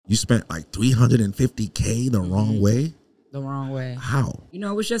You spent like $350K the wrong way? The wrong way. How? You know,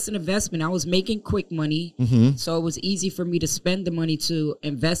 it was just an investment. I was making quick money, so it was easy for me to spend the money to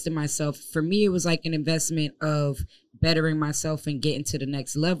invest in myself. For me, it was like an investment of bettering myself and getting to the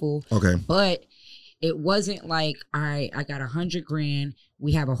next level. Okay. But it wasn't like, all right, I got $100,000.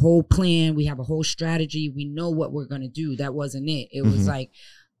 We have a whole plan. We have a whole strategy. We know what we're going to do. That wasn't it. It was like,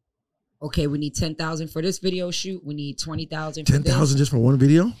 okay, we need 10,000 for this video shoot. We need 20,000 for 10,000 just for one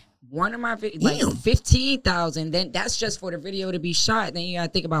video? One of my like 15,000. Then that's just for the video to be shot. Then you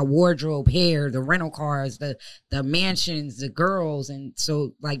gotta think about wardrobe, hair, the rental cars, the mansions, the girls, and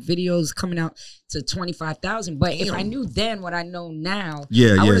so like videos coming out to 25,000. But if I knew then what I know now,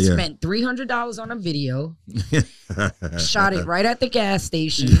 I would have spent $300 on a video, shot it right at the gas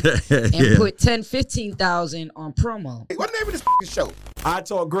station, and put 15,000 on promo. What the name of this show? I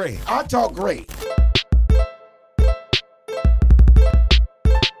Talk Great. I Talk Great.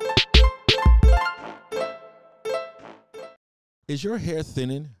 Is your hair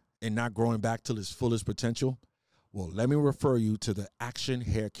thinning and not growing back to its fullest potential? Well, let me refer you to the Action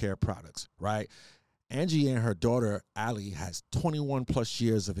Hair Care products, right? Angie and her daughter, Allie, has 21 plus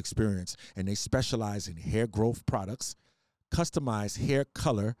years of experience, and they specialize in hair growth products, customized hair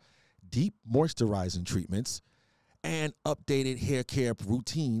color, deep moisturizing treatments, and updated hair care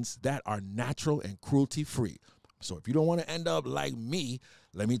routines that are natural and cruelty-free. So if you don't want to end up like me,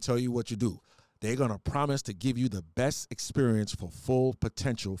 let me tell you what you do. They're going to promise to give you the best experience for full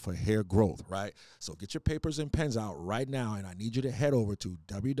potential for hair growth, right? So get your papers and pens out right now, and I need you to head over to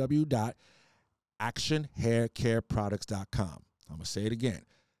www.actionhaircareproducts.com. I'm going to say it again,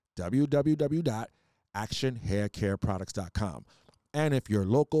 www.actionhaircareproducts.com. And if you're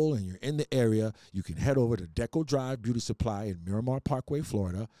local and you're in the area, you can head over to Deco Drive Beauty Supply in Miramar Parkway,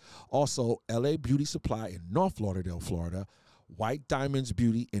 Florida. Also, LA Beauty Supply in North Lauderdale, Florida. White Diamonds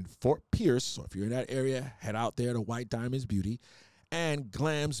Beauty in Fort Pierce. So if you're in that area, head out there to White Diamonds Beauty. And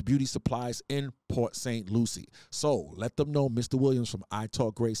Glam's Beauty Supplies in Port St. Lucie. So let them know Mr. Williams from I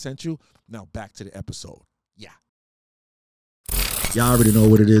Talk Great sent you. Now back to the episode. Yeah. Y'all already know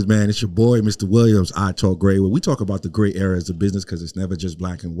what it is, man. It's your boy, Mr. Williams, I Talk Great, where we talk about the gray areas of business because it's never just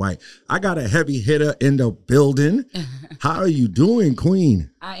black and white. I got a heavy hitter in the building. How are you doing,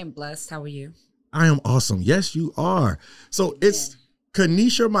 Queen? I am blessed. How are you? I am awesome. Yes, you are. So it's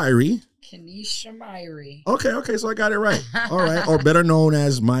Kanisha Myrie. Kanisha Myrie. Okay, so I got it right. All right, or better known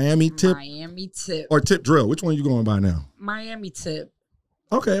as Miami Tip. Miami Tip. Or Tip Drill. Which one are you going by now? Miami Tip.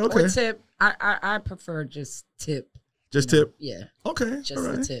 Okay. Or Tip. I prefer just Tip. Just Tip? Yeah. Okay. Just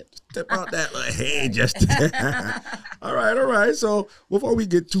a tip. Tip out that. Hey, just tip. All right. So before we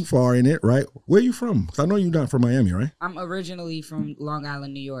get too far in it, right, where are you from? Because I know you're not from Miami, right? I'm originally from Long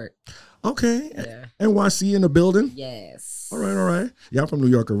Island, New York. Okay. Yeah. NYC in the building? Yes. All right. Yeah, I'm from New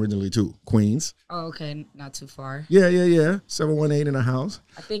York originally too. Queens. Oh, okay. Not too far. Yeah. 718 in the house.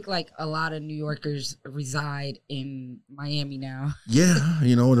 I think like a lot of New Yorkers reside in Miami now. Yeah.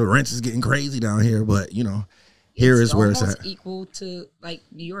 The rent is getting crazy down here, but here is where it's at. Equal to like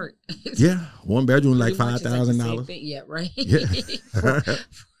New York. Yeah. One bedroom like $5,000. Yeah, right. Yeah.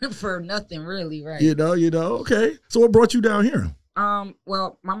 for nothing really, right? Okay. So what brought you down here?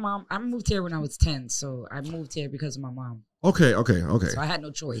 Well, my mom, I moved here when I was 10, so I moved here because of my mom. Okay. So I had no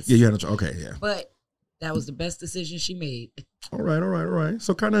choice. Yeah, you had no choice. Okay, yeah. But that was the best decision she made. All right.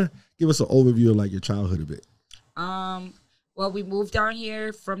 So kind of give us an overview of like your childhood a bit. Well, we moved down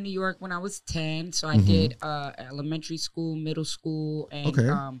here from New York when I was 10, so I did elementary school, middle school,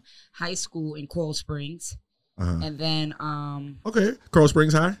 and high school in Coral Springs. And then Coral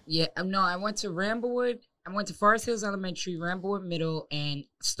Springs High? Yeah, no, I went to Ramblewood. I went to Forest Hills Elementary, Ramblewood Middle, and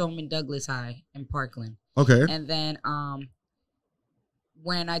Stoneman Douglas High in Parkland. Okay. And then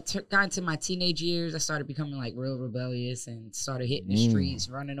when I got into my teenage years, I started becoming like real rebellious and started hitting the streets,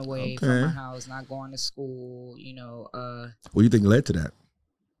 running away from my house, not going to school, What do you think led to that?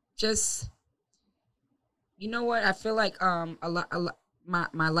 Just, what? I feel like a lot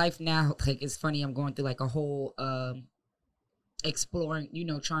my life now, like, it's funny, I'm going through like a whole exploring,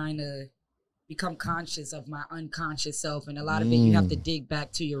 trying to become conscious of my unconscious self, and a lot of it you have to dig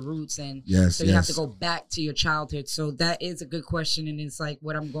back to your roots, and so you have to go back to your childhood. So that is a good question, and it's like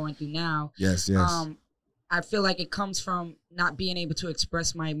what I'm going through now. Yes. I feel like it comes from not being able to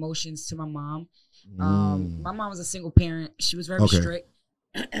express my emotions to my mom. My mom was a single parent. She was very strict.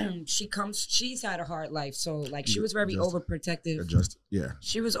 She's had a hard life, so like she was very overprotective.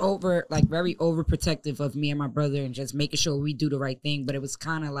 She was very overprotective of me and my brother, and just making sure we do the right thing. But it was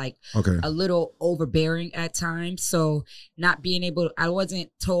kind of like a little overbearing at times. So not being able, I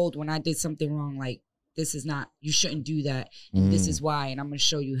wasn't told when I did something wrong, like this is not, you shouldn't do that. And this is why, and I'm gonna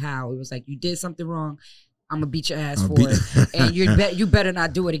show you how. It was like, you did something wrong, I'm gonna beat your ass for it, and you better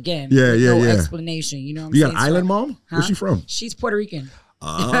not do it again. Yeah, With yeah, no yeah. explanation. You know what I'm You saying? got an island mom? Where's she from? She's Puerto Rican.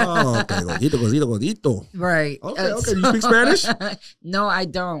 Oh, okay. Gordito. Right. Okay. You speak Spanish? No, I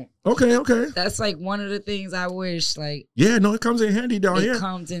don't. Okay. That's like one of the things I wish, like, Yeah, no, it comes in handy down it here.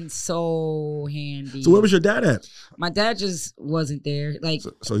 comes in so handy. So where was your dad at? My dad just wasn't there. Like,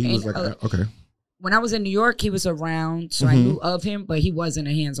 So he was and, like, okay. when I was in New York, he was around, so I knew of him, but he wasn't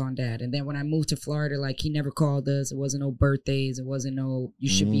a hands-on dad. And then when I moved to Florida, like, he never called us. It wasn't no birthdays. It wasn't no, you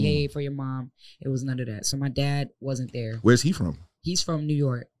should behave for your mom. It was none of that. So my dad wasn't there. Where's he from? He's from New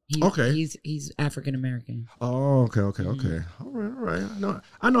York. Okay. He's African American. Oh, okay. All right.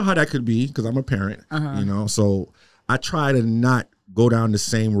 I know how that could be because I'm a parent, you know. So I try to not go down the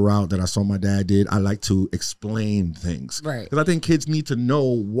same route that I saw my dad did. I like to explain things, Right? Because I think kids need to know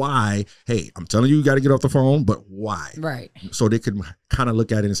why. Hey, I'm telling you, you got to get off the phone, but why? Right. So they can kind of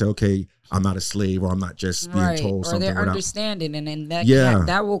look at it and say, okay, I'm not a slave, or I'm not just being told or something. they're without- understanding, and then that Yeah.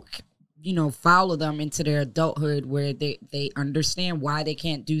 that will, you know, follow them into their adulthood where they understand why they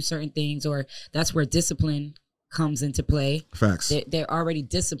can't do certain things, or that's where discipline comes into play. Facts. They're already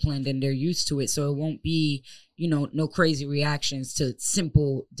disciplined and they're used to it, so it won't be, you know, no crazy reactions to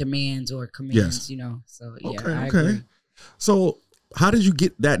simple demands or commands. Yes. You know, so yeah. Okay. I agree. So how did you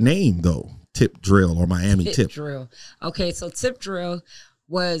get that name though? Tip Drill or Miami Tip? Drill. Okay, so Tip Drill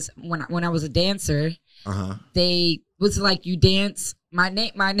was when I was a dancer. Uh-huh. They was like, you dance. My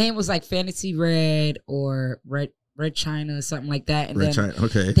name was like Fantasy Red or Red China or something like that. And Red then China.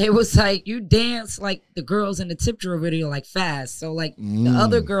 Okay. they was like, you dance like the girls in the Tip Drill video, like fast. So like the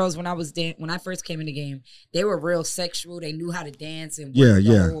other girls, when I first came in the game, they were real sexual. They knew how to dance and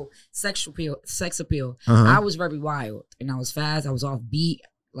the whole sex appeal. I was very wild and I was fast. I was off beat.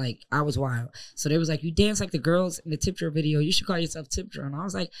 Like, I was wild. So they was like, you dance like the girls in the Tip Drill video. You should call yourself Tip Drill. And I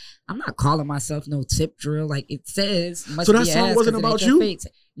was like, I'm not calling myself no Tip Drill. Like, it says. Must So that be song ass wasn't 'cause it about ain't your you? face.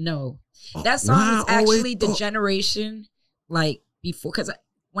 No. That song was actually the generation, like, before. Because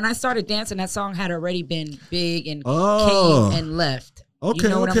when I started dancing, that song had already been big and came and left. Okay. You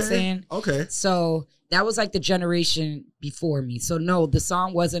know what I'm saying? Okay. So that was like the generation before me. So no, the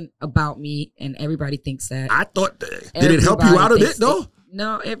song wasn't about me, and everybody thinks that. I thought, did it help you out of it though?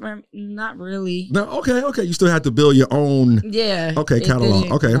 No, not really. No, okay. You still have to build your own. Yeah. Okay,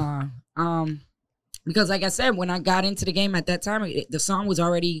 catalog. Okay. Because like I said, when I got into the game at that time, the song was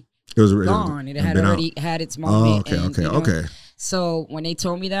already gone. It had already had its moment. Okay. So when they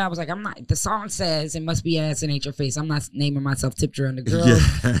told me that, I was like, I'm not. The song says it must be ass and ain't your face. I'm not naming myself Tip Drill. And the girl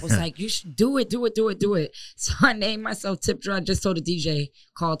was like, you should do it. So I named myself Tip Drill. I just told the DJ,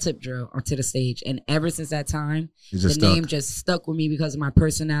 call Tip Drill onto the stage. And ever since that time, the name just stuck with me because of my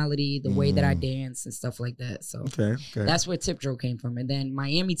personality, the way that I dance and stuff like that. So that's where Tip Drill came from. And then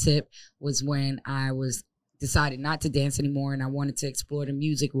Miami Tip was when I decided not to dance anymore, and I wanted to explore the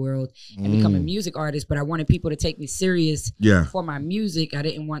music world and become a music artist, but I wanted people to take me serious for my music. I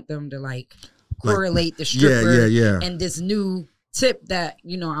didn't want them to like correlate the stripper and this new tip that,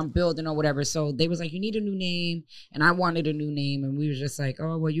 you know, I'm building or whatever. So they was like, you need a new name, and I wanted a new name, and we were just like,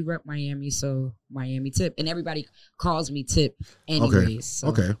 oh, well, you rep Miami, so Miami Tip, and everybody calls me Tip anyways.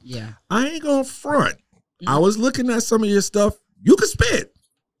 So, yeah. I ain't gonna front. I was looking at some of your stuff. You can spit.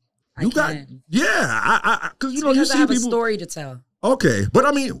 Because you know, you see I have people. a story to tell. Okay, but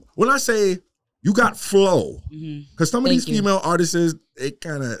I mean, when I say you got flow, because some of these female artists, they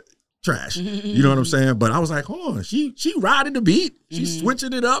kind of trash. You know what I'm saying? But I was like, hold on, she riding the beat, she's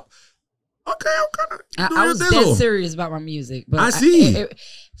switching it up. Okay, I was dead serious about my music, but I see.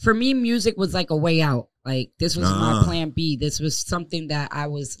 For me, music was like a way out. Like, this was my plan B. This was something that I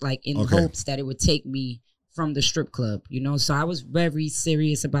was like in hopes that it would take me from the strip club, you know? So I was very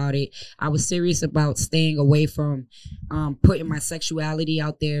serious about it. I was serious about staying away from putting my sexuality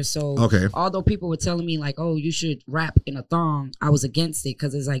out there. So although people were telling me like, oh, you should rap in a thong, I was against it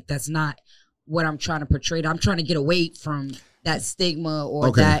because it's like, that's not what I'm trying to portray. I'm trying to get away from that stigma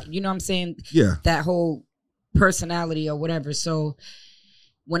or that, you know what I'm saying? Yeah. That whole personality or whatever. So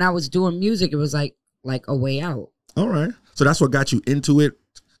when I was doing music, it was like a way out. All right. So that's what got you into it,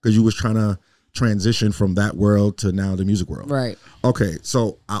 because you was trying to transition from that world to now the music world. Right. Okay.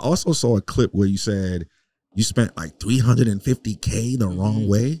 So I also saw a clip where you said you spent like $350K the wrong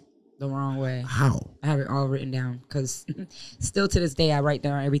way. The wrong way. How? I have it all written down because still to this day I write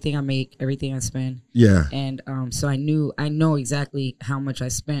down everything I make, everything I spend. Yeah. And so I know exactly how much I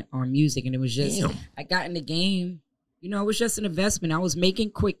spent on music, and it was just I got in the game You know, it was just an investment. I was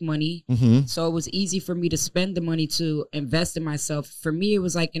making quick money. So it was easy for me to spend the money to invest in myself. For me, it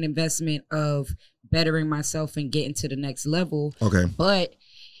was like an investment of bettering myself and getting to the next level. Okay. But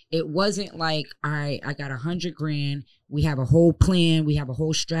it wasn't like, all right, I got $100 grand. We have a whole plan. We have a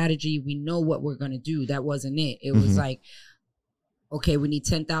whole strategy. We know what we're going to do. That wasn't it. It was like, okay, we need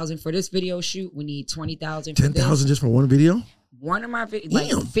 10,000 for this video shoot. We need 20,000 for 10,000 just for one video? One of my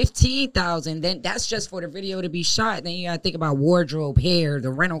like 15,000. Then that's just for the video to be shot. Then you gotta think about wardrobe, hair,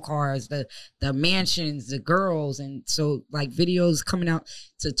 the rental cars, the mansions, the girls, and so like videos coming out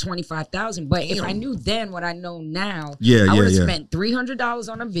to 25,000. But if I knew then what I know now, I would have spent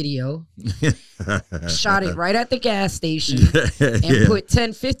 $300 on a video, shot it right at the gas station, and put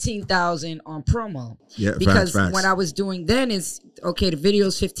 15,000 on promo. Yeah, because facts. What I was doing then is okay, the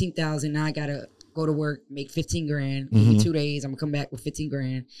video's 15,000. Now I gotta go to work, make 15 grand, maybe 2 days. I'm gonna come back with 15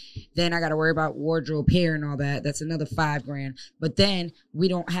 grand. Then I gotta worry about wardrobe, hair, and all that. That's another 5 grand. But then we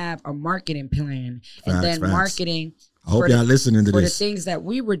don't have a marketing plan. And then marketing. I hope y'all listening to this. For the things that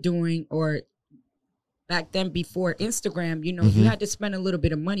we were doing, or back then before Instagram, you know, you had to spend a little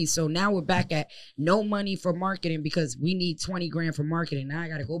bit of money. So now we're back at no money for marketing because we need 20 grand for marketing. Now I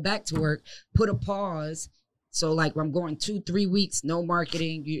gotta go back to work, put a pause. So like I'm going 2-3 weeks, no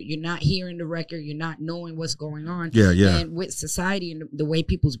marketing. You're not hearing the record. You're not knowing what's going on. Yeah. And with society and the way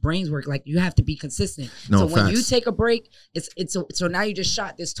people's brains work, like you have to be consistent. So when you take a break, so now you just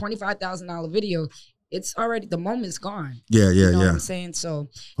shot this $25,000 video. It's already, the moment's gone. You know what I'm saying? So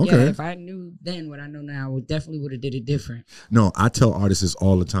yeah, if I knew then what I know now, I definitely would have did it different. No, I tell artists this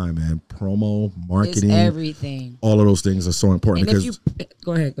all the time, man. Promo, marketing, it's everything. All of those things are so important. And because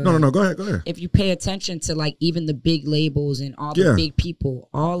go ahead. Go ahead. If you pay attention to like even the big labels and all the big people,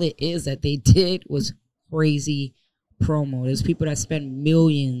 all it is that they did was crazy promo. There's people that spend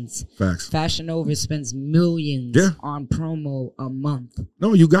millions. Facts. Fashion Nova spends millions on promo a month.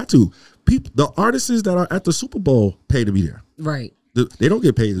 No, you got to. People, the artists that are at the Super Bowl pay to be there. Right. They don't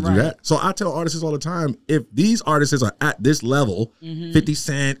get paid to do that. So I tell artists all the time, if these artists are at this level, 50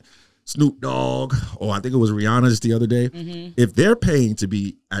 Cent, Snoop Dogg, or I think it was Rihanna just the other day, if they're paying to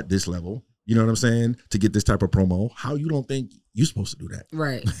be at this level, you know what I'm saying, to get this type of promo, how you don't think you're supposed to do that?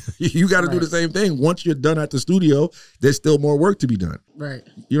 Right. You got to do the same thing. Once you're done at the studio, there's still more work to be done. Right.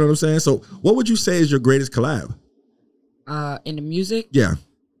 You know what I'm saying? So what would you say is your greatest collab? In the music? Yeah.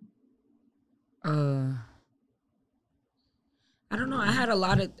 I don't know. I had a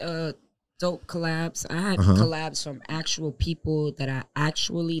lot of dope collabs. I had collabs from actual people that I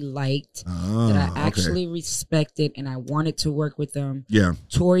actually liked, that I actually respected, and I wanted to work with them. Yeah.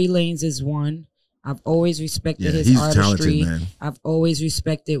 Tory Lanez is one. I've always respected his artistry. Talented, I've always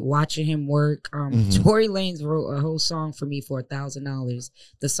respected watching him work. Tory Lanez wrote a whole song for me for $1,000.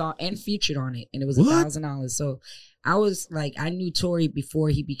 The song and featured on it, and it was $1,000. So I was like, I knew Tory before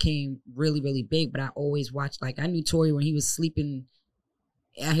he became really, really big, but I always watched, like, I knew Tory when he was sleeping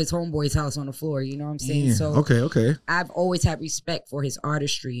at his homeboy's house on the floor. You know what I'm saying? Yeah. So I've always had respect for his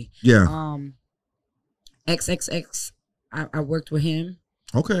artistry. Yeah. XXX, I worked with him.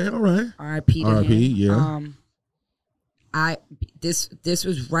 Okay, all right. R.I.P. to him. Yeah. This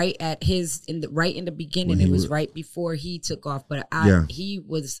was right at right in the beginning. It was right before he took off. But I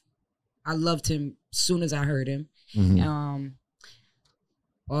loved him as soon as I heard him.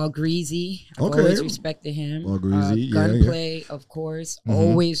 All Greasy. I've always respected him. All Greasy, Gunplay, of course.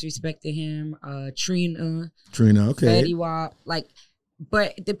 Always respected him. Trina, okay. Fetty Wap. Like,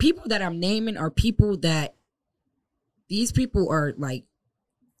 but the people that I'm naming are people that, these people are like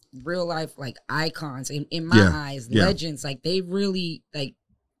real life, like icons in my eyes, legends. Like, they really, like,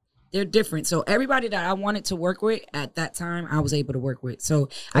 they're different. So everybody that I wanted to work with at that time, I was able to work with. So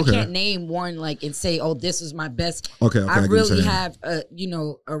I can't name one like and say, oh, this is my best. I really have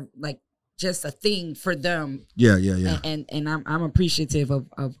like just a thing for them. Yeah. And I'm appreciative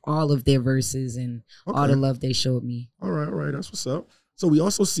of all of their verses and all the love they showed me. All right. That's what's up. So we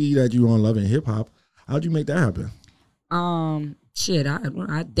also see that you on Love and Hip Hop. How'd you make that happen? Shit,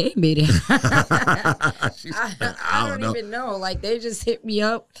 they made it. I don't even know. Like, they just hit me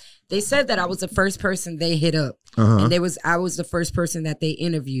up. They said that I was the first person they hit up, and I was the first person that they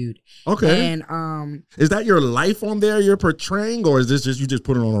interviewed. Okay. And is that your life on there you're portraying, or is this just you just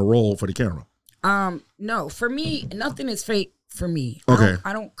put it on a roll for the camera? No, for me, nothing is fake. For me,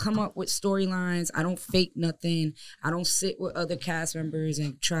 I don't come up with storylines. I don't fake nothing. I don't sit with other cast members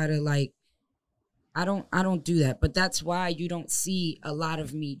and try to like. I don't do that, but that's why you don't see a lot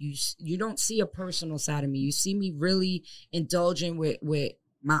of me. You don't see a personal side of me. You see me really indulging with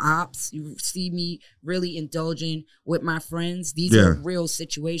my ops. You see me really indulging with my friends. These are real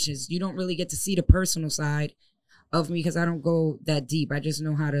situations. You don't really get to see the personal side of me because I don't go that deep. I just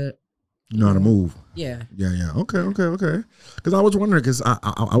know how to. You know how to move. Yeah. Yeah. Okay. Because I was wondering, because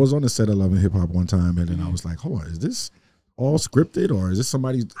I was on the set of Love and Hip Hop one time, and then I was like, hold on, is this all scripted or is this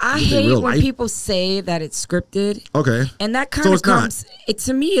somebody? I hate when people say that it's scripted. Okay. And that kind of comes.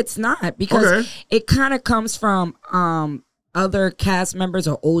 To me, it's not, because it kind of comes from other cast members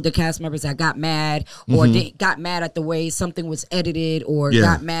or older cast members that got mad, or they got mad at the way something was edited, or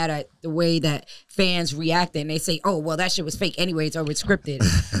got mad at the way that fans reacted, and they say, oh, well, that shit was fake anyways, or it's scripted.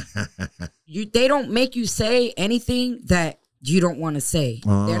 They don't make you say anything that you don't want to say.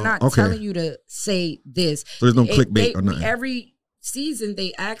 They're not telling you to say this. So there's no clickbait or nothing. Every season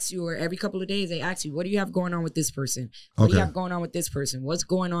they ask you, or every couple of days they ask you, what do you have going on with this person? What do you have going on with this person? What's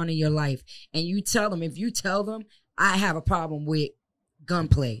going on in your life? And you tell them. If you tell them, I have a problem with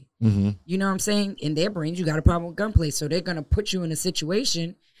gunplay. You know what I'm saying? In their brains, you got a problem with gunplay. So they're going to put you in a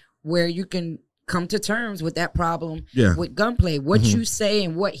situation where you can come to terms with that problem with gunplay. What you say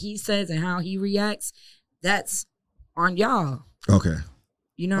and what he says and how he reacts, that's on y'all. Okay.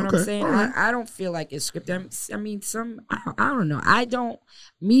 You know what I'm saying? Right. I don't feel like it's scripted. I mean, I don't know.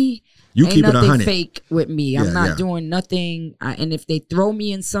 You ain't keep nothing it 100. Fake with me. I'm not doing nothing. And if they throw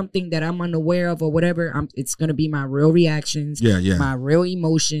me in something that I'm unaware of or whatever, it's going to be my real reactions. My real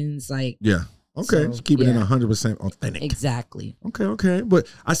emotions. Okay. So, just keeping it 100% authentic. Exactly. Okay. But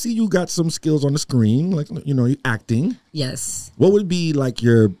I see you got some skills on the screen, like, you're acting. Yes. What would be like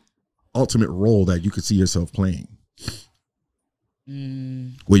your ultimate role that you could see yourself playing?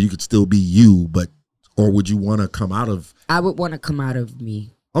 Where you could still be you, or would you want to come out of? I would want to come out of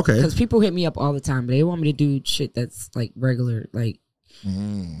me. Okay. Because people hit me up all the time, but they want me to do shit that's like regular, like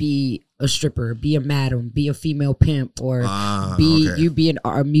be a stripper, be a madam, be a female pimp, or be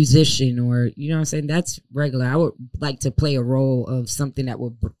a musician, or you know what I'm saying? That's regular. I would like to play a role of something that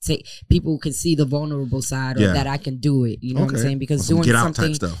would take people can see the vulnerable side, or that I can do it. You know what I'm saying? Because doing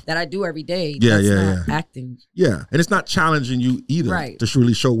something that I do every day, that's not acting. Yeah, and it's not challenging you either to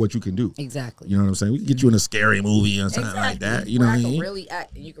really show what you can do. Exactly. You know what I'm saying? We can get you in a scary movie or something like that. You know what I mean? I can really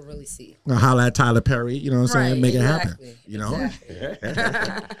act, and you can really see. Holla at Tyler Perry. You know what I'm saying? Make it happen. You know.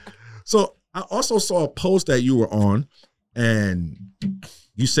 So I also saw a post that you were on, and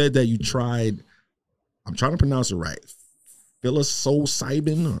you said that you tried, I'm trying to pronounce it right,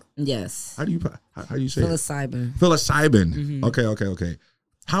 psilocybin? Yes. How do you say psilocybin. it? Psilocybin. Okay.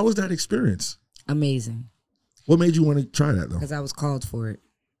 How was that experience? Amazing. What made you want to try that, though? Because I was called for it.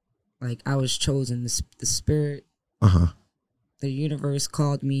 Like, I was chosen. The spirit, the universe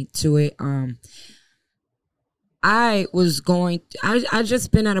called me to it. I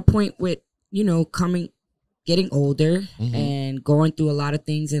just been at a point with, getting older and going through a lot of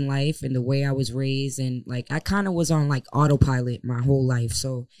things in life and the way I was raised. And like, I kind of was on like autopilot my whole life.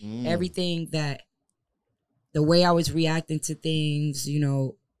 So everything the way I was reacting to things,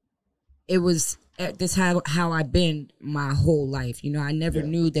 it was this how I've been my whole life. I never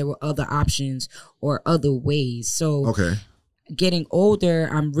knew there were other options or other ways. So getting older,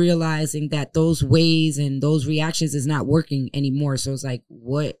 I'm realizing that those ways and those reactions is not working anymore. So it's like,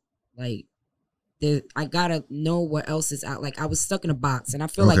 what? Like, I gotta know what else is out. Like, I was stuck in a box, and I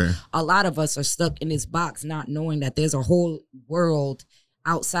feel like a lot of us are stuck in this box, not knowing that there's a whole world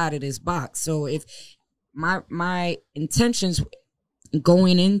outside of this box. So if my intentions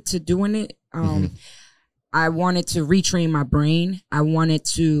going into doing it, I wanted to retrain my brain. I wanted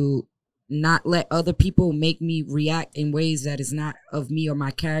to not let other people make me react in ways that is not of me or my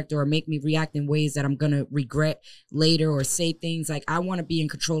character, or make me react in ways that I'm going to regret later, or say things like, I want to be in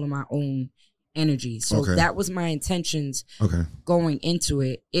control of my own energy. So that was my intentions going into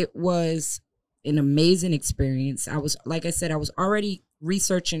it. It was an amazing experience. Like I said, I was already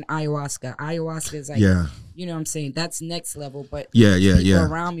researching ayahuasca. Ayahuasca is like, you know what I'm saying? That's next level. But people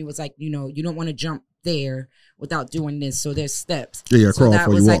around me was like, you don't want to jump there without doing this. So there's steps. So that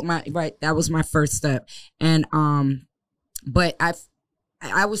was like that was my first step. And but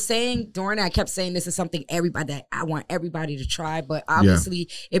I was saying during it, I kept saying this is something that I want everybody to try. But obviously,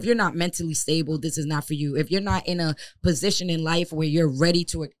 if you're not mentally stable, this is not for you. If you're not in a position in life where you're ready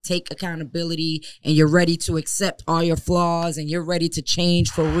to take accountability, and you're ready to accept all your flaws, and you're ready to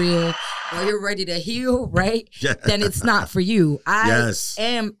change for real, or you're ready to heal, right? Then it's not for you. I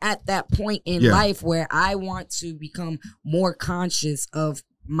am at that point in life where I want to become more conscious of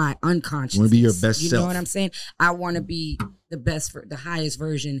my unconscious. You want to be your best self. You know what I'm saying? I want to be the highest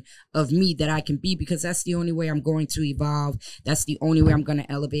version of me that I can be, because that's the only way I'm going to evolve. That's the only way I'm going to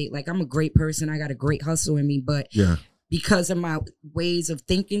elevate. Like, I'm a great person. I got a great hustle in me, but because of my ways of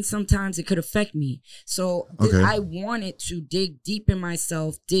thinking, sometimes it could affect me. So I wanted to dig deep in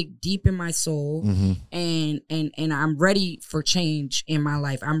myself, dig deep in my soul, and I'm ready for change in my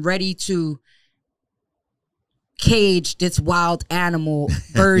life. I'm ready to cage this wild animal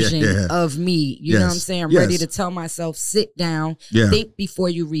version of me. You know what I'm saying? I'm ready to tell myself, sit down, think before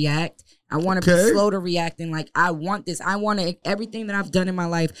you react. I want to be slow to reacting. Like, I want this. I want to, everything that I've done in my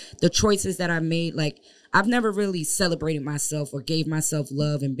life, the choices that I've made, like, I've never really celebrated myself or gave myself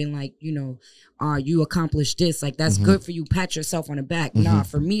love and been like, you know, you accomplished this. Like, that's good for you. Pat yourself on the back. Nah,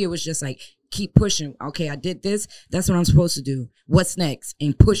 for me, it was just like, keep pushing. Okay, I did this. That's what I'm supposed to do. What's next?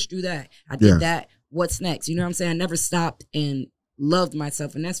 And push through that. I did that. What's next? You know what I'm saying? I never stopped and loved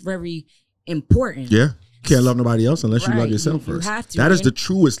myself. And that's very important. Yeah. You can't love nobody else unless you love yourself first. You have to. That is the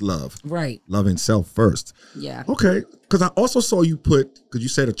truest love. Right. Loving self first. Yeah. Okay. Because I also saw you put, because you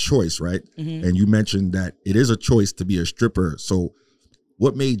said a choice, right? And you mentioned that it is a choice to be a stripper. So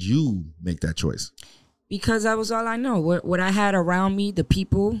what made you make that choice? Because that was all I know. What I had around me, the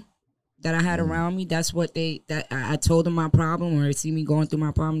people that I had around me, that's what I told them my problem, or they see me going through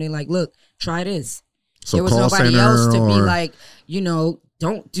my problem. They're like, look, try this. So there was nobody else to be like, you know,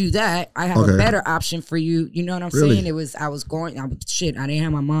 don't do that. I have a better option for you. You know what I'm saying? I didn't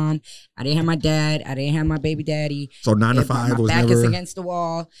have my mom. I didn't have my dad. I didn't have my baby daddy. So 9 to 5 was never. My back is against the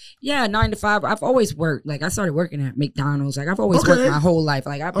wall. Yeah, 9 to 5. I've always worked. Like, I started working at McDonald's. Like, I've always worked my whole life.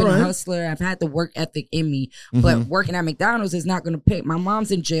 Like, I've been a hustler. I've had the work ethic in me. But working at McDonald's is not going to pay. My mom's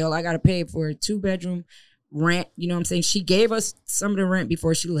in jail. I got to pay for a 2-bedroom rent. You know what I'm saying? She gave us some of the rent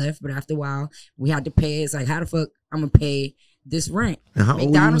before she left, but after a while, we had to pay. It's like, how the fuck I'm going to pay this rent? And how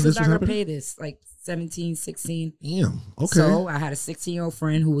McDonald's old is not going to pay this. Like 17, 16. Damn. Okay. So I had a 16-year-old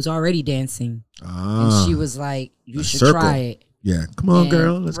friend who was already dancing. And she was like, you should try it. Yeah. Come on,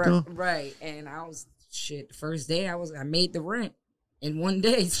 girl. Let's go. Right. And I was, the first day I made the rent in one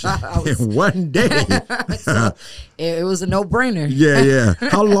day. So I was, in one day. So it was a no-brainer. Yeah.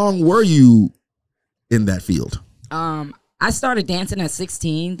 How long were you in that field? I started dancing at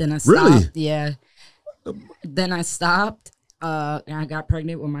 16. Then I stopped. Really? Yeah. Then I stopped. And I got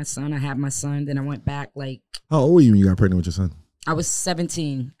pregnant with my son. I had my son. Then I went back. Like, how old were you when you got pregnant with your son? I was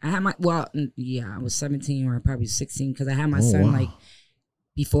 17. I had I was 17 or probably 16 because I had my son like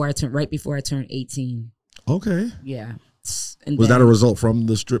right before I turned 18. Okay. Yeah. And was that a result from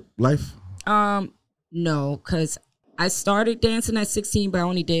the strip life? No, because I started dancing at 16, but I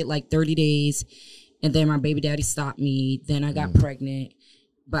only did like 30 days. And then my baby daddy stopped me. Then I got pregnant.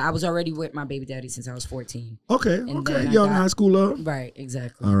 But I was already with my baby daddy since I was 14. Okay. Young high school love. Right,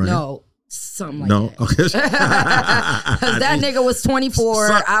 exactly. All right. No, something like that. Okay. Because that nigga was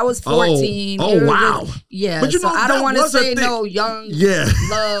 24. I was 14. Oh wow. Yeah. But you know, so I don't want to say no young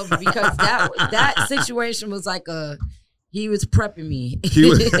love because that situation was like he was prepping me. Because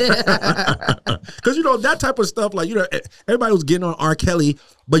you know that type of stuff, like, you know, everybody was getting on R. Kelly,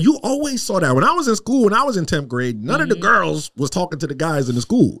 but you always saw that. When I was in school, when I was in 10th grade, none of the girls was talking to the guys in the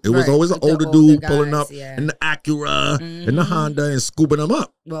school. It was always an older dude guys, pulling up in the Acura and the Honda and scooping them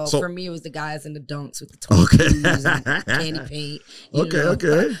up. Well, for me, it was the guys in the dunks with the shoes and candy paint.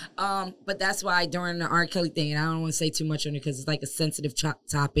 Okay. But that's why during the R. Kelly thing, and I don't want to say too much on it because it's like a sensitive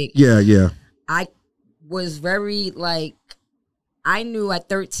topic. Yeah. I was very like, I knew at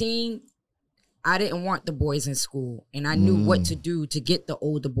 13 I didn't want the boys in school, and I knew what to do to get the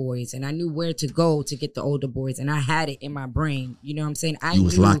older boys, and I knew where to go to get the older boys, and I had it in my brain. You know what I'm saying? You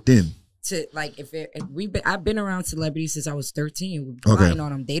was locked in. To like, I've been around celebrities since I was 13. We're relying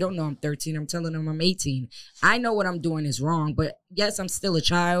on them. They don't know I'm 13. I'm telling them I'm 18. I know what I'm doing is wrong, but yes, I'm still a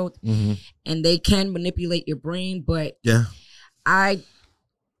child, and they can manipulate your brain. But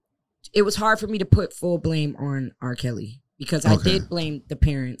it was hard for me to put full blame on R. Kelly. Because I did blame the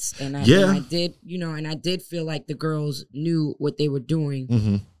parents, and I did, you know, and I did feel like the girls knew what they were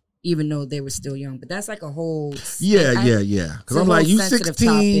doing, even though they were still young. But that's like a whole yeah. Because I'm like, you 16,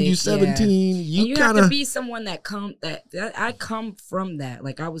 topic, you 17, you have to be someone that I come from that.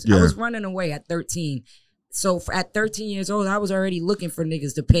 Like I was running away at 13. So at 13 years old, I was already looking for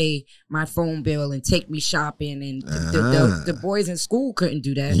niggas to pay my phone bill and take me shopping, and the boys in school couldn't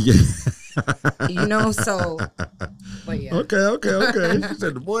do that. You know, so, but yeah. Okay. You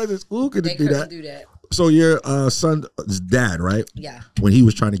said the boys in school couldn't do that. So your son's dad, right? Yeah. When he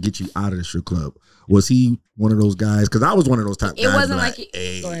was trying to get you out of the strip club, was he one of those guys? Because I was one of those type guys. It wasn't like,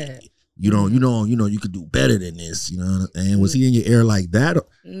 go ahead. you could do better than this, and was he in your ear like that?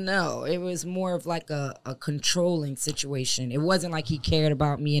 No, it was more of like a controlling situation. It wasn't like he cared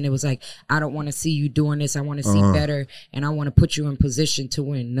about me and it was like, I don't want to see you doing this. I want to see better and I want to put you in position to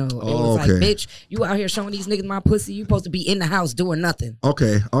win. No, it was like, bitch, you out here showing these niggas my pussy. You supposed to be in the house doing nothing.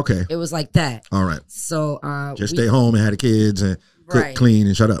 Okay. It was like that. All right. So just stay home and have the kids and cook, clean,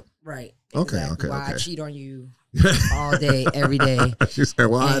 and shut up. Right. Exactly. Why I cheat on you all day, every day. She said,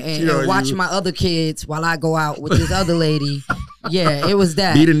 and watch my other kids while I go out with this other lady. Yeah, it was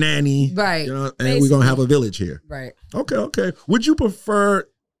that. Be the nanny. Right. And we're going to have a village here. Right. Okay. Would you prefer,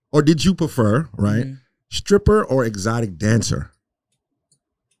 or did you prefer, right, stripper or exotic dancer?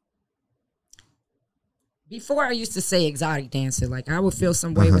 Before I used to say exotic dancer, like I would feel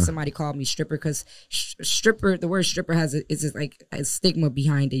some way when somebody called me stripper because stripper, the word stripper is like a stigma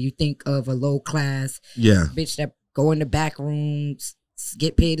behind it. You think of a low class bitch that go in the back rooms,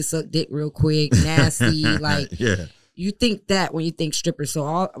 get paid to suck dick real quick, nasty, like you think that when you think stripper.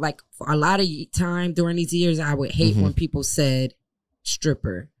 So for a lot of time during these years, I would hate when people said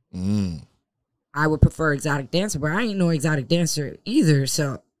stripper. I would prefer exotic dancer, but I ain't no exotic dancer either.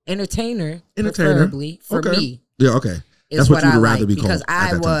 So entertainer, preferably for me. Yeah, okay. That's what I like because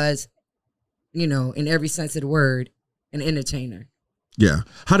I was, in every sense of the word, an entertainer. Yeah.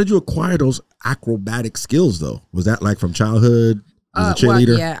 How did you acquire those acrobatic skills though? Was that like from childhood? As a cheerleader?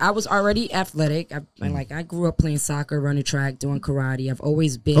 Well, yeah, I was already athletic. I grew up playing soccer, running track, doing karate. I've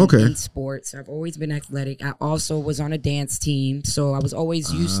always been in sports. I've always been athletic. I also was on a dance team, so I was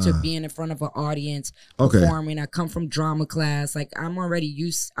always used to being in front of an audience, performing. I come from drama class. Like I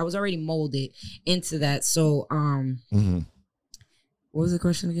was already molded into that. So, what was the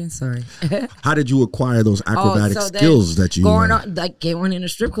question again? Sorry. How did you acquire those acrobatic skills that you going in a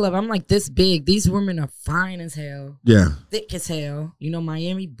strip club? I'm like this big. These women are fine as hell. Yeah. Thick as hell.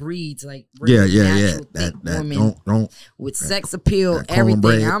 Miami breeds like thick women with sex appeal,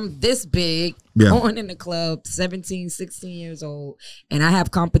 everything. I'm this big, going in the club, 17, 16 years old, and I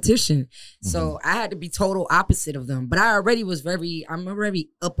have competition. So I had to be total opposite of them. But I'm a very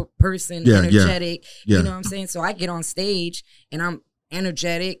upper person, energetic. You know what I'm saying? So I get on stage and I'm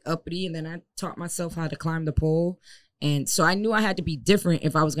energetic, uppity, and then I taught myself how to climb the pole. And so I knew I had to be different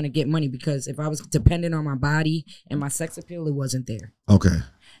if I was going to get money, because if I was dependent on my body and my sex appeal, it wasn't there. Okay.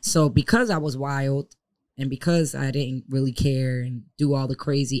 So because I was wild and because I didn't really care and do all the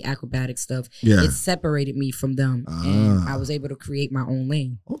crazy acrobatic stuff, it separated me from them. And I was able to create my own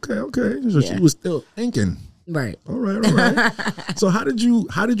lane. Okay. So she was still thinking. Right. All right. So how did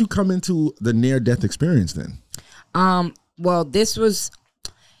you come into the near-death experience then? Well, this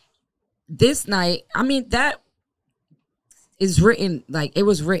night, that is written, like it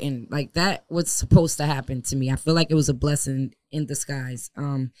was written, like that was supposed to happen to me. I feel like it was a blessing in disguise.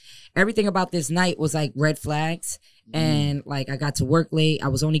 Everything about this night was like red flags. And like I got to work late. I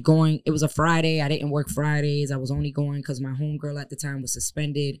was only going, it was a Friday. I didn't work Fridays. I was only going because my homegirl at the time was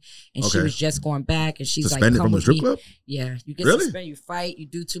suspended and she was just going back, and she's suspended like, come from with the strip me. Club? Yeah. You get suspended, you fight, you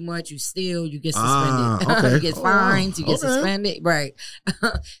do too much, you steal, you get suspended. You get fines, you get suspended. Right.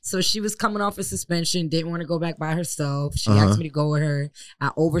 So she was coming off a suspension, didn't want to go back by herself. She asked me to go with her.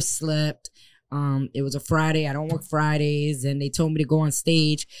 I overslept. It was a Friday. I don't work Fridays. And they told me to go on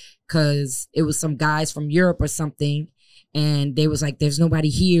stage because it was some guys from Europe or something. And they was like, there's nobody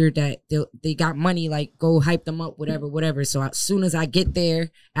here that they got money, like go hype them up, whatever. So as soon as I get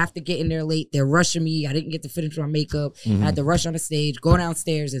there, after getting there late, they're rushing me. I didn't get to finish my makeup. I had to rush on the stage, go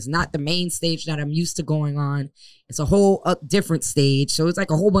downstairs. It's not the main stage that I'm used to going on. It's a whole different stage. So it's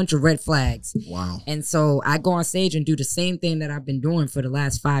like a whole bunch of red flags. Wow. And so I go on stage and do the same thing that I've been doing for the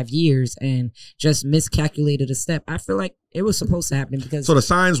last 5 years and just miscalculated a step. I feel like it was supposed to happen because. So the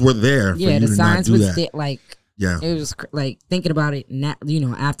signs were there. Yeah, the signs was there, like. Yeah, it was like thinking about it now,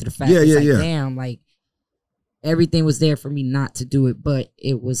 after the fact. Damn, like everything was there for me not to do it, but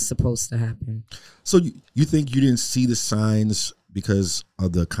it was supposed to happen. So you think you didn't see the signs because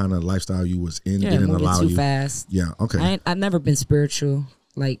of the kind of lifestyle you was in? Yeah, didn't moving allow too you fast. Yeah, okay. I've never been spiritual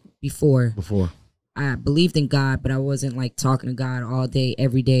like before. I believed in God, but I wasn't like talking to God all day,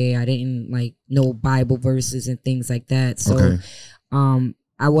 every day. I didn't like know Bible verses and things like that. So,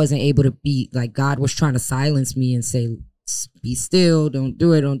 I wasn't able to be like, God was trying to silence me and say, be still, don't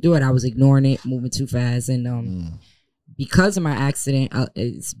do it. I was ignoring it, moving too fast. And because of my accident,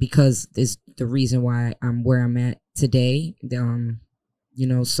 it's because it's the reason why I'm where I'm at today.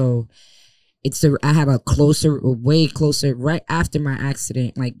 So I have a way closer right after my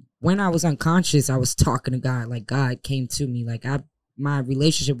accident. Like when I was unconscious, I was talking to God, like God came to me. Like my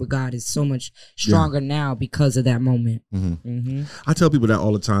relationship with God is so much stronger now because of that moment. I tell people that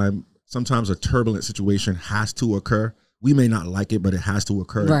all the time. sometimes a turbulent situation has to occur. We may not like it, but it has to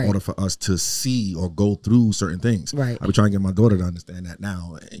occur in order for us to see or go through certain things. Right. I've been trying to get my daughter to understand that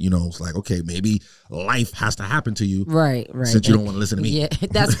now. You know, it's like, okay, maybe life has to happen to you. Right. Since you don't want to listen to me. Yeah,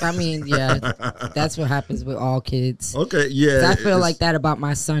 that's what happens with all kids. Okay, yeah. I feel like that about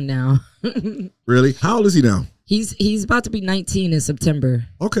my son now. Really? How old is he now? He's about to be 19 in September.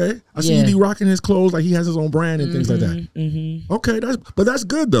 Okay. I see you be rocking his clothes like he has his own brand and things like that. Mm-hmm. Okay, that's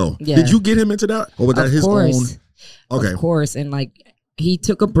good though. Yeah. Did you get him into that? Or was that his own? Okay. Of course. And like he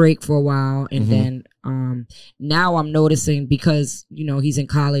took a break for a while and then now I'm noticing because, you know, he's in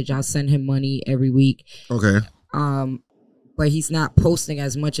college, I'll send him money every week. Okay. But he's not posting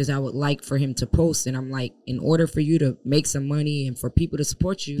as much as I would like for him to post. And I'm like, in order for you to make some money and for people to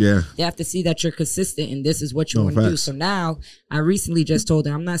support you, they have to see that you're consistent and this is what you want to do. So now I recently just told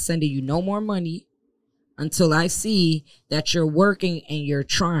him I'm not sending you no more money until I see that you're working and you're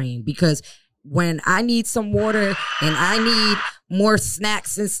trying, because when I need some water and I need more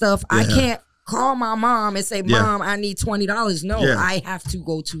snacks and stuff, I can't call my mom and say, Mom, I need $20. No, I have to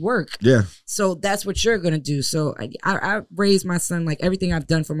go to work. Yeah. So that's what you're going to do. So I raised my son, like everything I've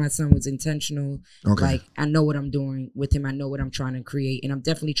done for my son was intentional. Okay. Like I know what I'm doing with him. I know what I'm trying to create. And I'm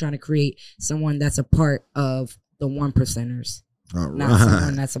definitely trying to create someone that's a part of the 1%ers. Not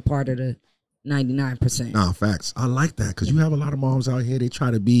someone that's a part of the 99%. No, facts. I like that because you have a lot of moms out here. They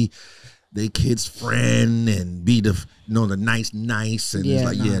try to be they kid's friend and be the the nice and it's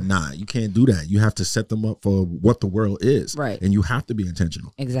like you can't do that. You have to set them up for what the world is, right? And you have to be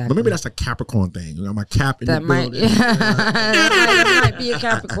intentional. Exactly. But maybe that's a Capricorn thing. You know, my Cap in the building. That might be a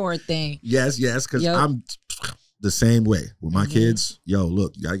Capricorn thing. Yes, because I'm the same way with my kids. Yo,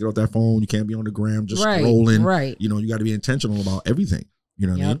 look, you gotta get off that phone. You can't be on the gram just scrolling. Right. You know, you got to be intentional about everything. You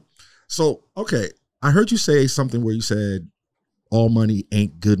know what I mean? So, okay, I heard you say something where you said all money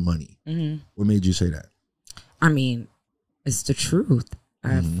ain't good money. What made you say that? I mean, it's the truth.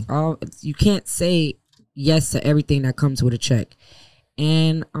 You can't say yes to everything that comes with a check.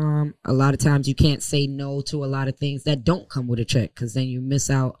 And a lot of times you can't say no to a lot of things that don't come with a check because then you miss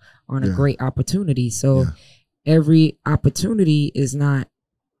out on a great opportunity. So every opportunity is not,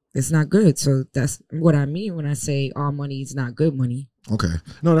 it's not good. So that's what I mean when I say all money is not good money. Okay.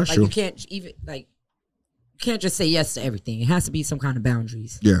 No, that's true. You can't even can't just say yes to everything. It has to be some kind of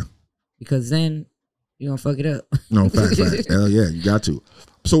boundaries. Yeah. Because then you're going to fuck it up. No, fact. Hell yeah, you got to.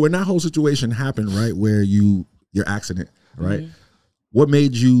 So when that whole situation happened, right, where your accident, right, what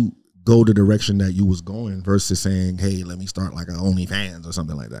made you go the direction that you was going versus saying, hey, let me start like an OnlyFans or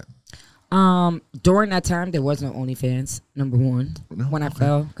something like that? During that time, there was no OnlyFans, number one, when I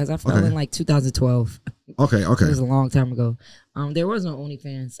fell, because I fell in like 2012. Okay. It was a long time ago. There was no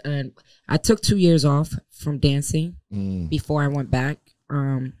OnlyFans. And I took 2 years off from dancing before I went back.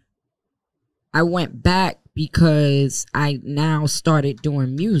 I went back because I now started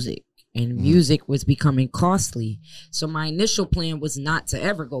doing music. And music was becoming costly. So my initial plan was not to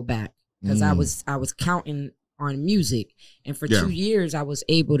ever go back because I was counting on music. And for 2 years, I was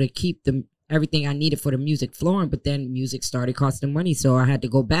able to keep everything I needed for the music flowing. But then music started costing money. So I had to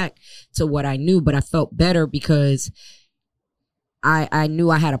go back to what I knew. But I felt better because I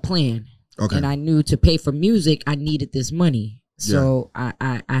knew I had a plan. Okay. And I knew to pay for music, I needed this money. So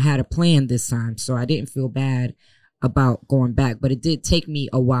I had a plan this time. So I didn't feel bad about going back, but it did take me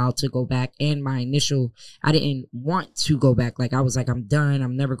a while to go back. And I didn't want to go back. Like I was like, I'm done.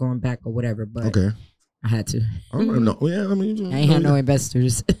 I'm never going back or whatever. But I had to. I ain't had no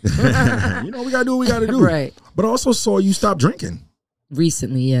investors. We gotta do what we gotta do. Right. But I also saw you stop drinking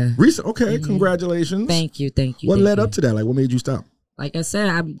recently. Yeah. Okay. Congratulations. Thank you. What led up to that? Like, what made you stop? Like I said,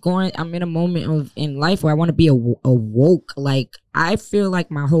 I'm in a moment in life where I want to be awoke. Like I feel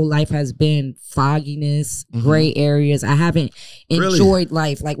like my whole life has been fogginess, gray areas. I haven't enjoyed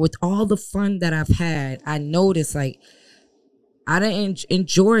life. Like with all the fun that I've had, I noticed like I didn't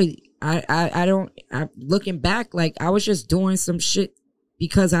enjoy. I'm looking back, like I was just doing some shit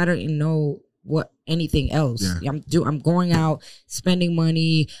because I didn't know what anything else. I'm going out, spending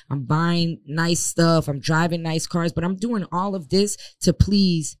money, I'm buying nice stuff, I'm driving nice cars, but I'm doing all of this to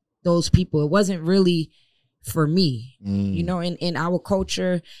please those people. It wasn't really for me. You know, in our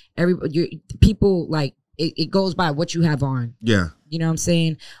culture, people like it goes by what you have on. Yeah. You know what I'm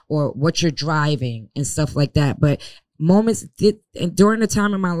saying? Or what you're driving and stuff like that. But during the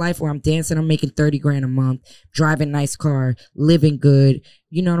time in my life where I'm dancing, I'm making 30 grand a month, driving nice car, living good.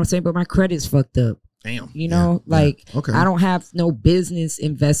 You know what I'm saying? But my credit's fucked up. Damn. You know, I don't have no business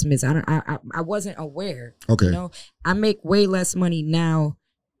investments. I wasn't aware. Okay. You know, I make way less money now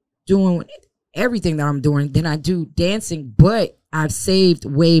doing everything that I'm doing than I do dancing, but I've saved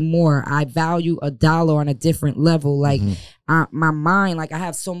way more. I value $1 on a different level. Like my mind, like I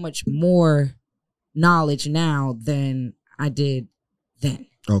have so much more knowledge now than I did then.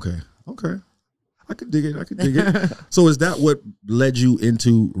 Okay. I could dig it. So is that what led you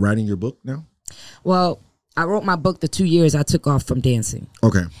into writing your book now? Well, I wrote my book the 2 years I took off from dancing.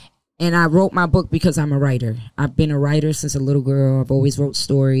 Okay. And I wrote my book because I'm a writer. I've been a writer since a little girl. I've always wrote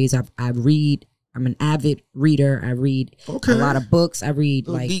stories. I read. I'm an avid reader. I read a lot of books. I read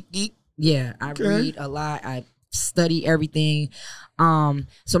geek. Yeah, I read a lot. I study everything.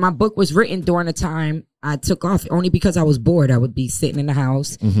 So my book was written during the time I took off, only because I was bored. I would be sitting in the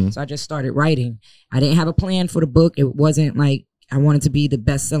house. So I just started writing. I didn't have a plan for the book. It wasn't like I wanted to be the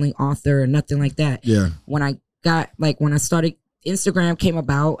best-selling author or nothing like that. Yeah. When I started, Instagram came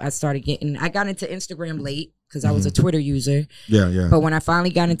about, I got into Instagram late because I was a Twitter user. Yeah. But when I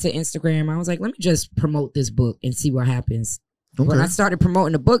finally got into Instagram, I was like, let me just promote this book and see what happens. Okay. When I started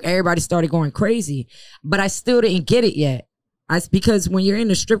promoting the book, everybody started going crazy, but I still didn't get it yet. Because when you're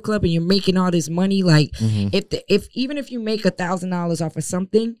in a strip club and you're making all this money, like even if you make $1,000 off of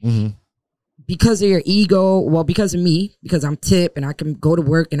something, because of your ego, well, because of me, because I'm tip and I can go to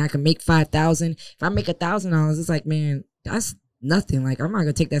work and I can make $5,000. If I make $1,000, it's like, man, that's nothing. Like, I'm not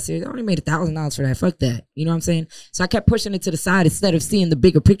gonna take that serious. I only made $1,000 for that. Fuck that. You know what I'm saying? So I kept pushing it to the side instead of seeing the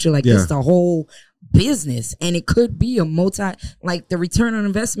bigger picture. Like, it's the whole business, and it could be a like the return on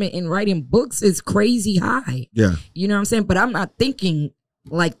investment in writing books is crazy high. Yeah, you know what I'm saying? But I'm not thinking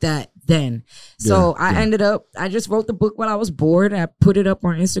like that then. So I just wrote the book while I was bored. I put it up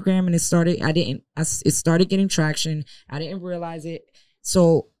on Instagram, and it started getting traction. I didn't realize it.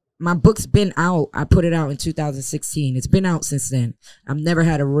 So my book's been out. I put it out in 2016. It's been out since then. I've never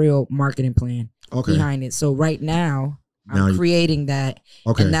had a real marketing plan behind it. So right now I'm creating that,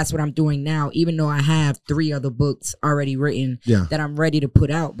 and that's what I'm doing now, even though I have 3 other books already written that I'm ready to put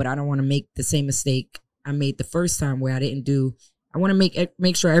out. But I don't want to make the same mistake I made the first time, where I want to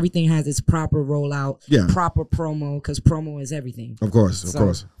make sure everything has its proper rollout, proper promo, because promo is everything. Of course.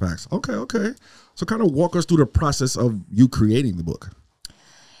 Facts. Okay. So kind of walk us through the process of you creating the book.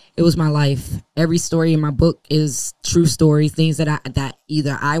 It was my life. Every story in my book is true story, things that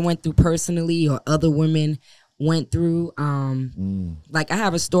either I went through personally or other women went through. Like I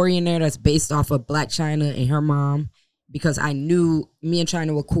have a story in there that's based off of Blac Chyna and her mom, because I knew me and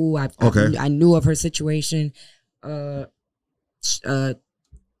Chyna were cool. I knew of her situation. I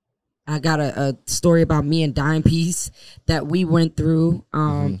got a story about me and Dime Piece that we went through.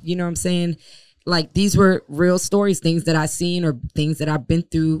 You know what I'm saying? Like, these were real stories, things that I seen or things that I've been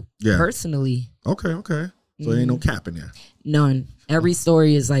through personally. Okay. So there ain't no cap in there. None. Every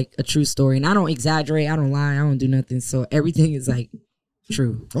story is like a true story. And I don't exaggerate. I don't lie. I don't do nothing. So everything is like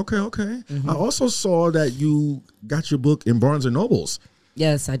true. Okay. I also saw that you got your book in Barnes & Nobles.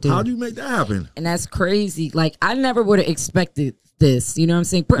 Yes, I do. How do you make that happen? And that's crazy. Like, I never would have expected this. You know what I'm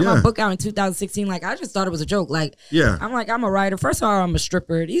saying? Putting my book out in 2016, like, I just thought it was a joke. Like, I'm a writer. First of all, I'm a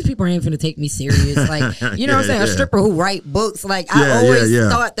stripper. These people ain't finna take me serious. Like, you know what I'm saying? A stripper who write books. Like, I always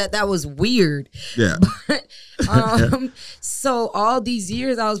thought that was weird. Yeah. But, so all these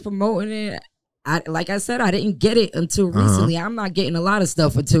years I was promoting it. Like I said, I didn't get it until recently. I'm not getting a lot of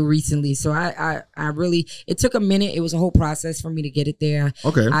stuff until recently. So I really, it took a minute. It was a whole process for me to get it there.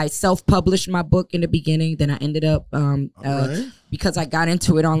 Okay. I self-published my book in the beginning. Then I ended up, because I got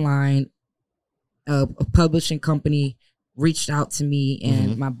into it online, a publishing company reached out to me,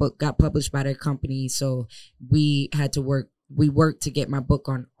 and my book got published by their company. So we worked to get my book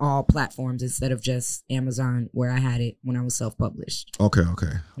on all platforms instead of just Amazon, where I had it when I was self-published. Okay.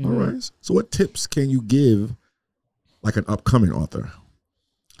 All right. So what tips can you give like an upcoming author?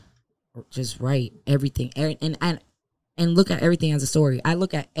 Just write everything and look at everything as a story. I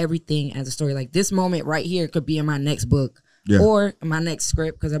look at everything as a story. Like, this moment right here could be in my next book. Or my next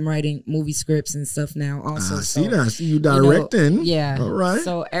script, because I'm writing movie scripts and stuff now also. I see you directing. All right.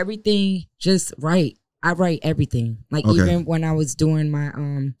 So everything, just write. I write everything. Like, even when I was doing my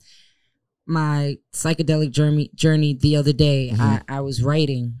my psychedelic journey the other day, I was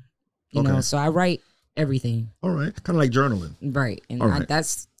writing. You know, so I write everything. All right, kind of like journaling. Right, and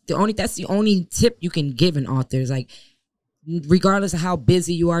that's the only tip you can give an author. Is like, regardless of how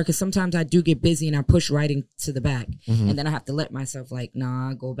busy you are, because sometimes I do get busy and I push writing to the back, and then I have to let myself, like,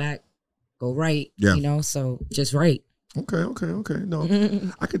 nah, go back, go write. Yeah. You know, so just write. Okay. No,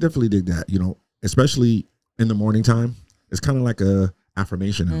 I could definitely dig that. You know, especially in the morning time, it's kind of like a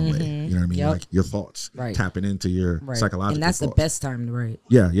affirmation in a way. You know what I mean? Like, your thoughts, tapping into your psychological. And that's thoughts. The best time to write.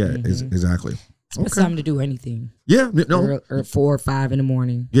 Yeah, exactly. It's best time to do anything. Yeah, no. Or 4 or 5 in the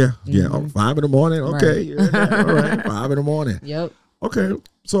morning. Yeah, yeah. Oh, 5 in the morning. Okay. Right. Yeah, all right. 5 in the morning. Yep. Okay.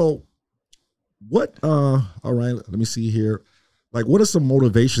 So what all right, let me see here. Like, what are some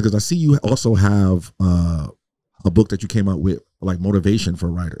motivations? Because I see you also have a book that you came out with, like motivation for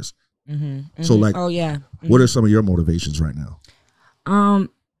writers. So like, oh yeah. What are some of your motivations right now?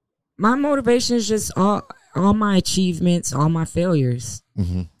 My motivation is just all my achievements, all my failures.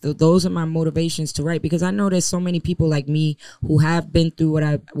 Those are my motivations to write, because I know there's so many people like me who have been through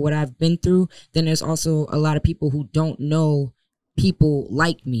what I've been through. Then there's also a lot of people who don't know people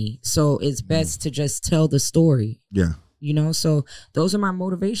like me. So it's best to just tell the story. Yeah. You know, so those are my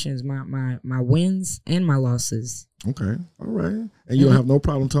motivations, my wins and my losses. Okay. All right. And you don't have no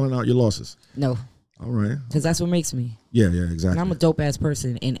problem telling out your losses? No. All right. Because that's what makes me. Yeah, yeah, exactly. And I'm a dope ass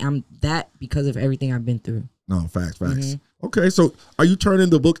person, and I'm that because of everything I've been through. No, facts. Okay, so are you turning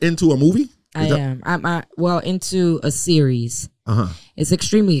the book into a movie? I am. I'm into a series. It's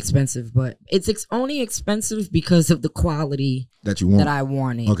extremely expensive, but it's only expensive because of the quality that you want. That I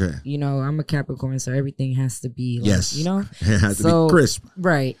wanted. Okay. You know, I'm a Capricorn, so everything has to be like, yes. You know, it has to be crisp.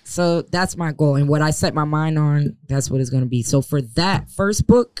 Right. So that's my goal, and what I set my mind on, that's what it's going to be. So for that first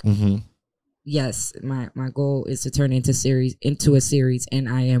book, yes, my goal is to turn into a series, and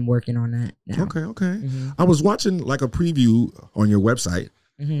I am working on that now. Okay. I was watching like a preview on your website.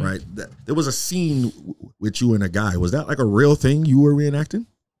 Right, there was a scene with you and a guy. Was that like a real thing you were reenacting?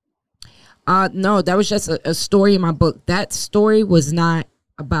 No, that was just a story in my book. That story was not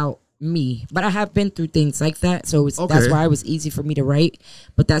about me, but I have been through things like that, so that's why it was easy for me to write.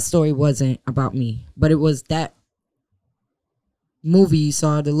 But that story wasn't about me, but it was that movie you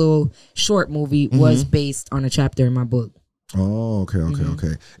saw, the little short movie, was based on a chapter in my book. Oh,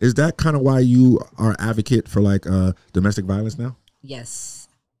 okay. Is that kind of why you are advocate for like domestic violence now? Yes.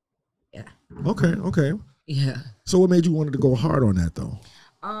 Yeah. Okay. Yeah. So what made you wanted to go hard on that though?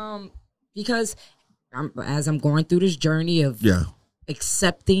 Because as I'm going through this journey of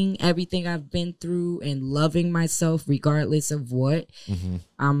accepting everything I've been through and loving myself regardless of what,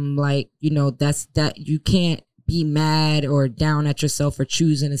 I'm like, you know, that you can't be mad or down at yourself for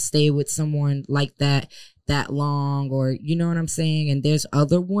choosing to stay with someone like that long, or you know what I'm saying? And there's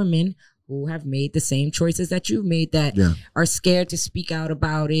other women who have made the same choices that you've made that are scared to speak out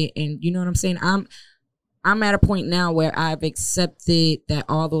about it. And you know what I'm saying? I'm at a point now where I've accepted that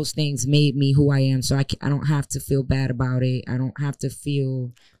all those things made me who I am. So I don't have to feel bad about it. I don't have to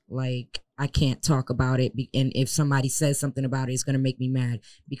feel like I can't talk about it. And if somebody says something about it, it's going to make me mad.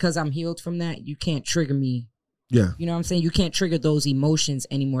 Because I'm healed from that, you can't trigger me. Yeah. You know what I'm saying? You can't trigger those emotions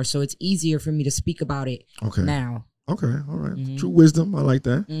anymore. So it's easier for me to speak about it now. Okay, all right. True wisdom. I like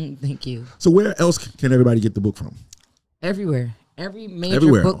that. Thank you. So where else can everybody get the book from? Everywhere. Every major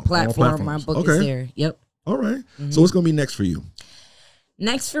book platform, my book is there. Yep. All right. So what's going to be next for you?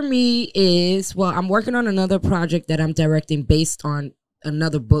 Next for me is, I'm working on another project that I'm directing based on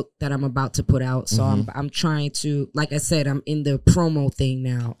another book that I'm about to put out. So I'm trying to, like I said, I'm in the promo thing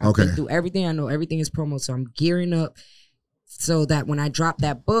now. I've been through everything. I know everything is promo. So I'm gearing up so that when I drop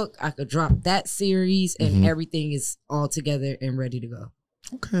that book, I could drop that series and everything is all together and ready to go.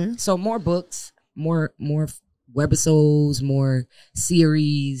 Okay. So more books, more webisodes, more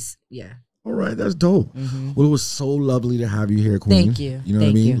series. Yeah. All right, that's dope. Well, it was so lovely to have you here, Queen. Thank you. You know what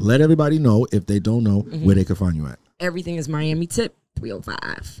I mean? Let everybody know, if they don't know, where they can find you at. Everything is Miami Tip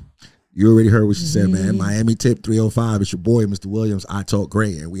 305. You already heard what she said, man. Miami Tip 305. It's your boy, Mr. Williams. I Talk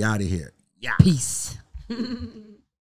Great, and we out of here. Yeah. Peace.